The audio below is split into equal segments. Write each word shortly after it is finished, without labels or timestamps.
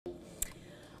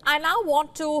I now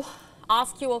want to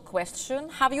ask you a question.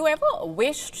 Have you ever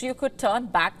wished you could turn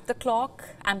back the clock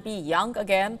and be young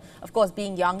again? Of course,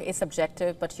 being young is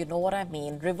subjective, but you know what I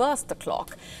mean. Reverse the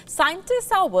clock.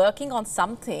 Scientists are working on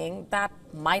something that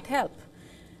might help.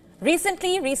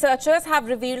 Recently, researchers have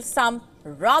revealed some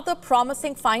rather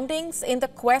promising findings in the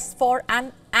quest for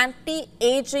an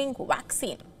anti-aging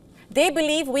vaccine. They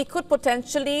believe we could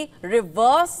potentially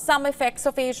reverse some effects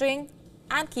of aging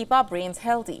and keep our brains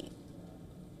healthy.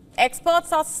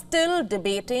 Experts are still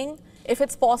debating if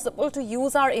it's possible to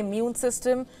use our immune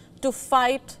system to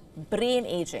fight brain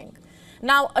aging.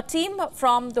 Now, a team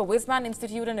from the Weizmann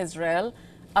Institute in Israel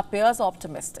appears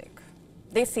optimistic.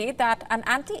 They say that an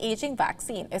anti-aging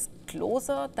vaccine is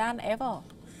closer than ever.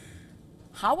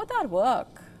 How would that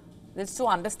work? Just to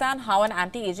understand how an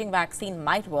anti-aging vaccine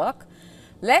might work,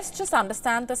 let's just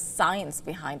understand the science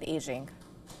behind aging.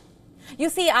 You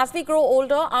see, as we grow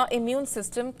older, our immune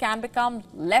system can become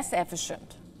less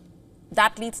efficient.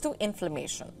 That leads to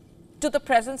inflammation, to the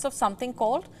presence of something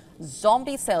called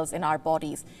zombie cells in our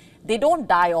bodies. They don't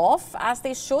die off as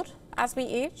they should as we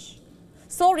age.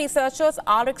 So researchers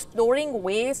are exploring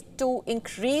ways to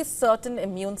increase certain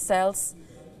immune cells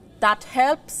that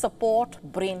help support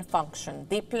brain function.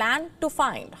 They plan to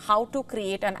find how to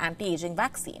create an anti-aging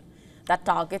vaccine that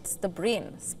targets the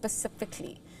brain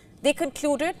specifically. They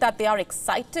concluded that they are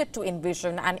excited to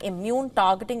envision an immune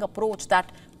targeting approach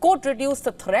that could reduce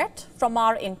the threat from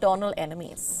our internal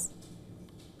enemies.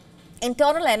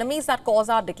 Internal enemies that cause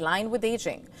our decline with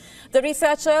aging. The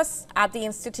researchers at the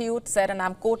Institute said, and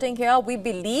I'm quoting here, "We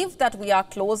believe that we are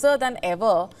closer than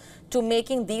ever to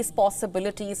making these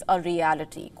possibilities a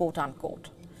reality," quote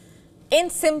unquote. In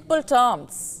simple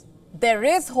terms, there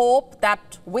is hope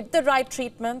that with the right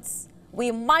treatments, we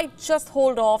might just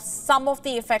hold off some of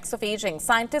the effects of aging.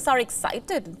 Scientists are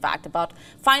excited, in fact, about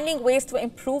finding ways to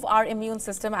improve our immune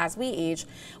system as we age,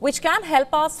 which can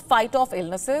help us fight off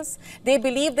illnesses. They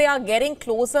believe they are getting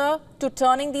closer to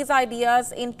turning these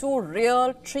ideas into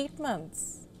real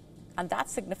treatments. And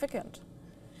that's significant.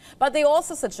 But they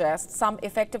also suggest some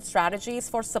effective strategies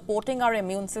for supporting our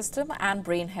immune system and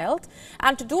brain health.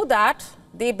 And to do that,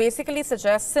 they basically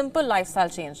suggest simple lifestyle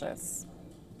changes,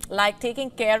 like taking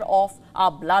care of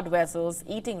our blood vessels,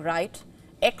 eating right,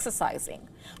 exercising,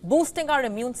 boosting our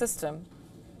immune system,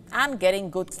 and getting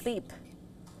good sleep.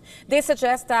 They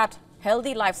suggest that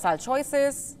healthy lifestyle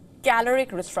choices,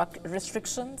 caloric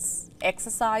restrictions,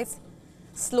 exercise,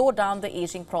 slow down the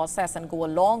aging process and go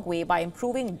a long way by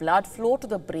improving blood flow to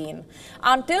the brain.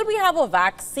 Until we have a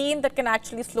vaccine that can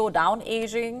actually slow down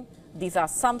aging, these are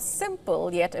some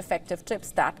simple yet effective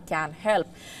tips that can help.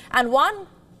 And one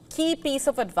key piece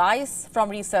of advice from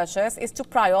researchers is to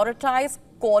prioritize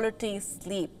quality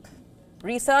sleep.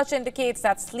 Research indicates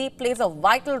that sleep plays a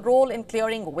vital role in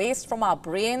clearing waste from our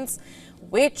brains,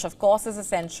 which of course is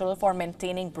essential for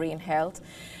maintaining brain health.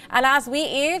 And as we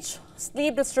age,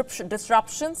 sleep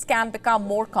disruptions can become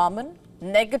more common,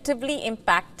 negatively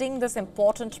impacting this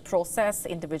important process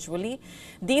individually.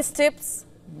 These tips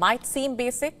might seem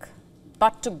basic,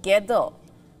 but together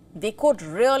they could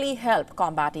really help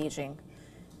combat aging.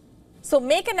 So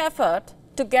make an effort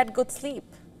to get good sleep.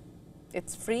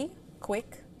 It's free,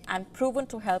 quick, and proven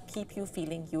to help keep you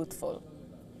feeling youthful.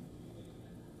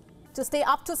 To stay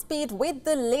up to speed with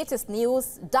the latest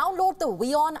news, download the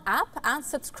WION app and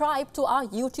subscribe to our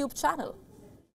YouTube channel.